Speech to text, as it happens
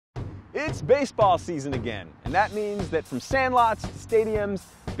It's baseball season again, and that means that from sandlots to stadiums,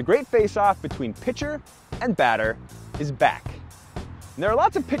 the great face-off between pitcher and batter is back. And there are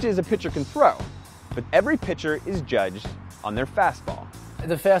lots of pitches a pitcher can throw, but every pitcher is judged on their fastball.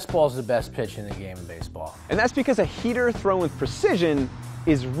 The fastball is the best pitch in the game of baseball. And that's because a heater thrown with precision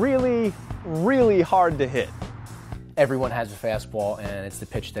is really, really hard to hit. Everyone has a fastball, and it's the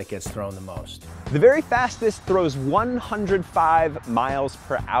pitch that gets thrown the most. The very fastest throws 105 miles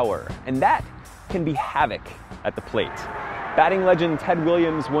per hour, and that can be havoc at the plate. Batting legend Ted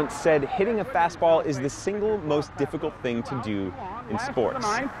Williams once said hitting a fastball is the single most difficult thing to do in sports.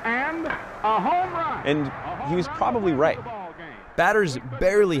 And a home run. And he was probably right. Batters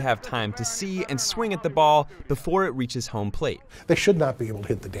barely have time to see and swing at the ball before it reaches home plate. They should not be able to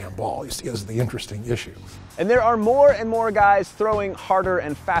hit the damn ball, is the interesting issue. And there are more and more guys throwing harder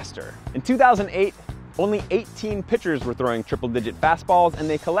and faster. In 2008, only 18 pitchers were throwing triple-digit fastballs, and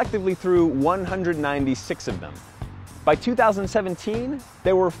they collectively threw 196 of them. By 2017,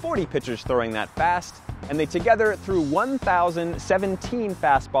 there were 40 pitchers throwing that fast, and they together threw 1,017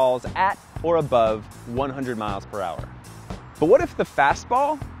 fastballs at or above 100 miles per hour. But what if the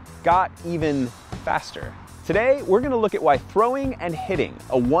fastball got even faster? Today, we're going to look at why throwing and hitting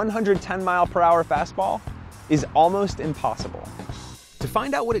a 110 mile per hour fastball is almost impossible. To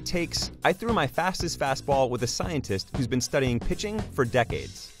find out what it takes, I threw my fastest fastball with a scientist who's been studying pitching for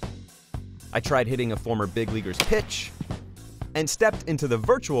decades. I tried hitting a former big leaguer's pitch and stepped into the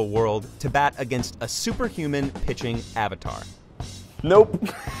virtual world to bat against a superhuman pitching avatar. Nope.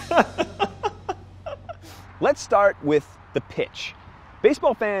 Let's start with the pitch.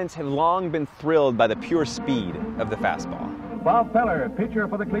 Baseball fans have long been thrilled by the pure speed of the fastball. Bob Feller, pitcher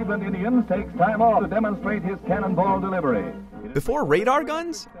for the Cleveland Indians, takes time off to demonstrate his cannonball delivery. Before radar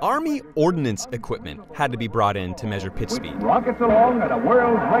guns, Army ordnance equipment had to be brought in to measure pitch speed. Rockets along at a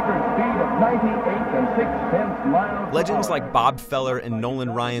world record speed of 98 6/10 miles. Legends like Bob Feller and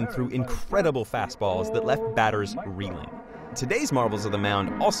Nolan Ryan threw incredible fastballs that left batters reeling. Today's marvels of the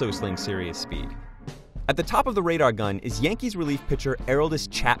mound also sling serious speed. At the top of the radar gun is Yankees relief pitcher Aroldis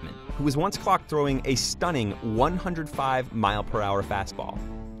Chapman, who was once clocked throwing a stunning 105 mile per hour fastball.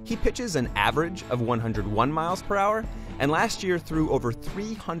 He pitches an average of 101 miles per hour, and last year threw over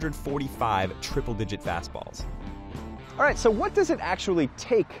 345 triple-digit fastballs. All right, so what does it actually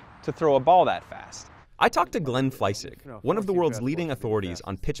take to throw a ball that fast? I talked to Glenn Fleissig, one of the world's leading authorities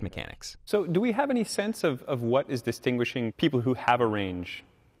on pitch mechanics. So do we have any sense of what is distinguishing people who have a range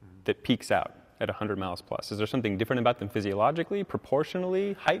that peaks out at 100 miles plus? Is there something different about them physiologically,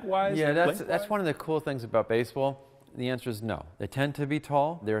 proportionally, height-wise? Yeah, that's one of the cool things about baseball. The answer is no. They tend to be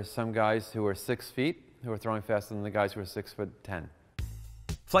tall. There are some guys who are 6 feet who are throwing faster than the guys who are 6'10".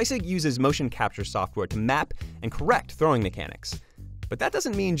 Fleissig uses motion capture software to map and correct throwing mechanics. But that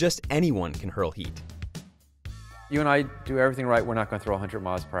doesn't mean just anyone can hurl heat. You and I do everything right, we're not going to throw 100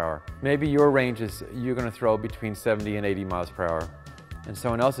 miles per hour. Maybe your range is you're going to throw between 70 and 80 miles per hour. And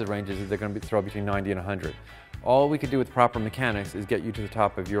someone else's range is that they're going to throw between 90 and 100. All we could do with proper mechanics is get you to the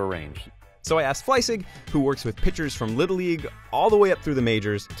top of your range. So I asked Fleissig, who works with pitchers from Little League all the way up through the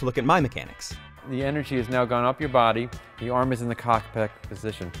majors, to look at my mechanics. The energy has now gone up your body. The arm is in the cockpit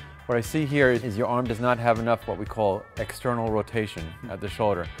position. What I see here is your arm does not have enough what we call external rotation at the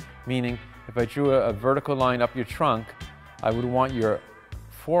shoulder. Meaning, if I drew a vertical line up your trunk, I would want your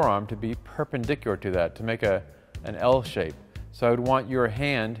forearm to be perpendicular to that, to make an L shape. So I would want your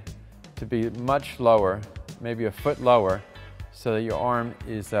hand to be much lower, maybe a foot lower, so that your arm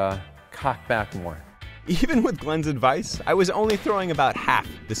is cocked back more. Even with Glenn's advice, I was only throwing about half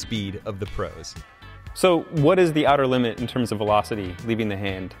the speed of the pros. So what is the outer limit in terms of velocity leaving the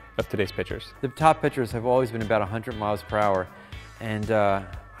hand of today's pitchers? The top pitchers have always been about 100 miles per hour, and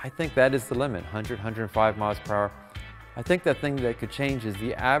I think that is the limit, 100, 105 miles per hour. I think the thing that could change is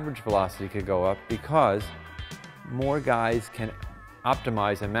the average velocity could go up because more guys can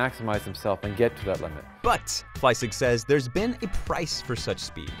optimize and maximize themselves and get to that limit. But, Fleissig says, there's been a price for such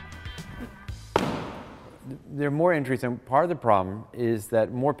speed. There are more injuries, and part of the problem is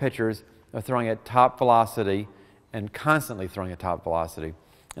that more pitchers are throwing at top velocity and constantly throwing at top velocity,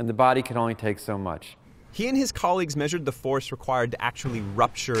 and the body can only take so much. He and his colleagues measured the force required to actually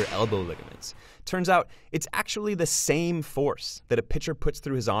rupture elbow ligaments. Turns out it's actually the same force that a pitcher puts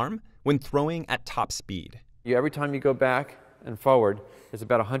through his arm when throwing at top speed. Every time you go back and forward, there's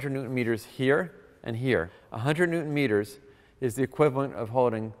about 100 Newton meters here and here. 100 Newton meters is the equivalent of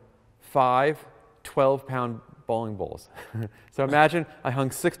holding 5 12-pound bowling balls. So imagine I hung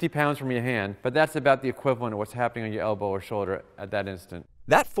 60 pounds from your hand, but that's about the equivalent of what's happening on your elbow or shoulder at that instant.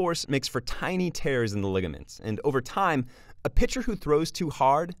 That force makes for tiny tears in the ligaments, and over time, a pitcher who throws too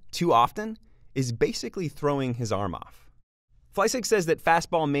hard, too often, is basically throwing his arm off. Fleissig says that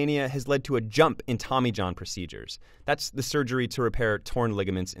fastball mania has led to a jump in Tommy John procedures. That's the surgery to repair torn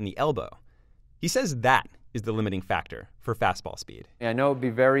ligaments in the elbow. He says that is the limiting factor for fastball speed. I know it would be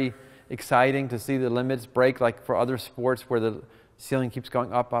very exciting to see the limits break like for other sports where the ceiling keeps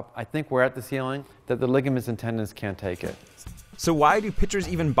going up, up. I think we're at the ceiling that the ligaments and tendons can't take it. So why do pitchers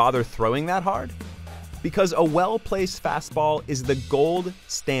even bother throwing that hard? Because a well-placed fastball is the gold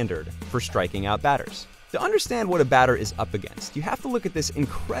standard for striking out batters. To understand what a batter is up against, you have to look at this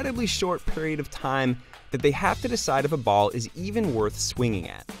incredibly short period of time that they have to decide if a ball is even worth swinging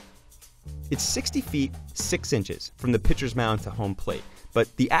at. It's 60 feet, 6 inches from the pitcher's mound to home plate,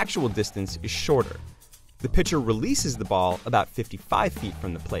 but the actual distance is shorter. The pitcher releases the ball about 55 feet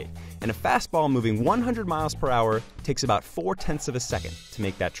from the plate, and a fastball moving 100 miles per hour takes about 4/10 of a second to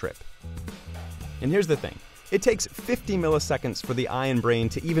make that trip. And here's the thing. It takes 50 milliseconds for the eye and brain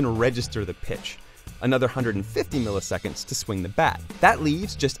to even register the pitch, another 150 milliseconds to swing the bat. That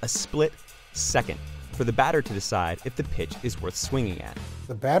leaves just a split second for the batter to decide if the pitch is worth swinging at.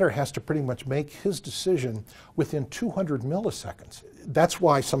 The batter has to pretty much make his decision within 200 milliseconds. That's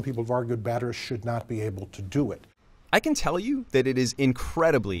why some people have argued batters should not be able to do it. I can tell you that it is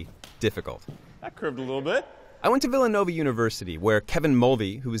incredibly difficult. That curved a little bit. I went to Villanova University, where Kevin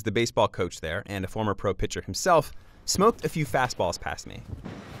Mulvey, who was the baseball coach there and a former pro pitcher himself, smoked a few fastballs past me.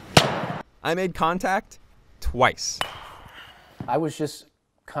 I made contact twice. I was just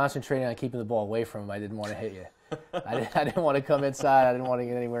concentrating on keeping the ball away from him. I didn't want to hit you. I didn't want to come inside. I didn't want to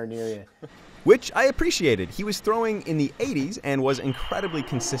get anywhere near you. Which I appreciated. He was throwing in the 80s and was incredibly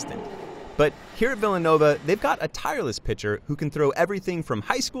consistent. But here at Villanova, they've got a tireless pitcher who can throw everything from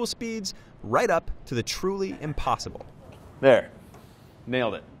high school speeds right up to the truly impossible. There.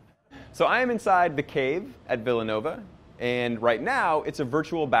 Nailed it. So I am inside the cave at Villanova, and right now it's a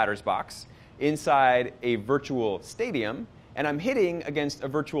virtual batter's box inside a virtual stadium, and I'm hitting against a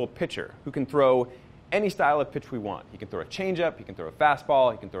virtual pitcher who can throw any style of pitch we want. He can throw a changeup, he can throw a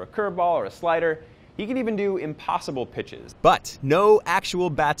fastball, he can throw a curveball or a slider. He can even do impossible pitches. But no actual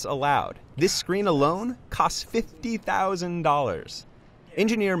bats allowed. This screen alone costs $50,000.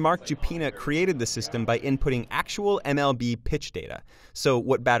 Engineer Mark Jupina created the system by inputting actual MLB pitch data. So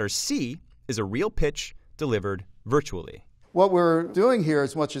what batters see is a real pitch delivered virtually. What we're doing here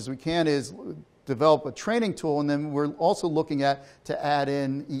as much as we can is develop a training tool, and then we're also looking at to add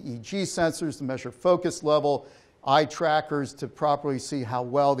in EEG sensors to measure focus level, eye trackers to properly see how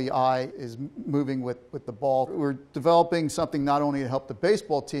well the eye is moving with the ball. We're developing something not only to help the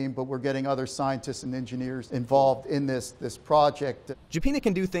baseball team, but we're getting other scientists and engineers involved in this project. Jupina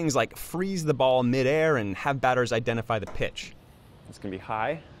can do things like freeze the ball midair and have batters identify the pitch. It's going to be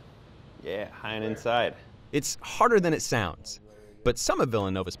high. Yeah, high and inside. It's harder than it sounds, but some of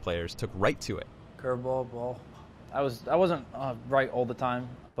Villanova's players took right to it. Curveball, ball. I wasn't right all the time,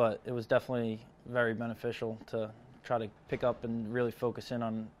 but it was definitely very beneficial to try to pick up and really focus in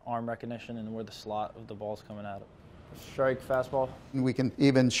on arm recognition and where the slot of the ball's coming at it. Strike, fastball. And we can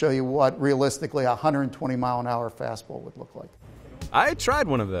even show you what realistically a 120-mile-an-hour fastball would look like. I tried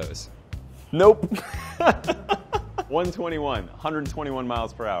one of those. Nope. 121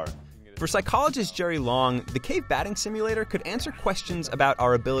 miles per hour. For psychologist Jerry Long, the cave batting simulator could answer questions about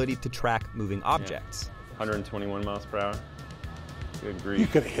our ability to track moving objects. 121 miles per hour. Good grief. You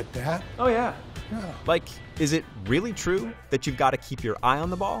could have hit that. Oh, yeah. Like, is it really true that you've got to keep your eye on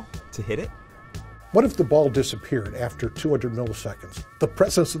the ball to hit it? What if the ball disappeared after 200 milliseconds? The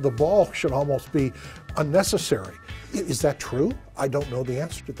presence of the ball should almost be unnecessary. Is that true? I don't know the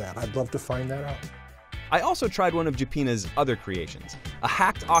answer to that. I'd love to find that out. I also tried one of Jupina's other creations, a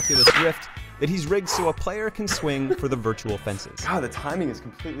hacked Oculus Rift that he's rigged so a player can swing for the virtual fences. God, the timing is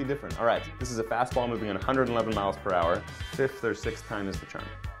completely different. All right, this is a fastball moving at 111 miles per hour. Fifth or sixth time is the charm.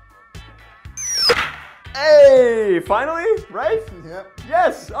 Hey, finally, right? Yep.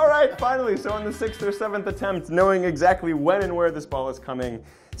 Yes, all right, finally. So on the 6th or 7th attempt, knowing exactly when and where this ball is coming,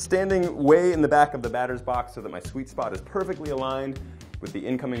 standing way in the back of the batter's box so that my sweet spot is perfectly aligned with the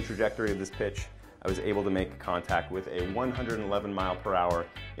incoming trajectory of this pitch, I was able to make contact with a 111 mile per hour,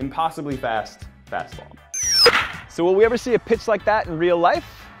 impossibly fast fastball. So will we ever see a pitch like that in real life?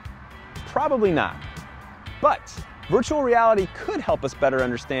 Probably not. But virtual reality could help us better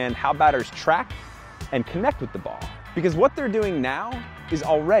understand how batters track and connect with the ball. Because what they're doing now is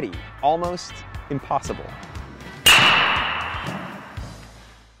already almost impossible.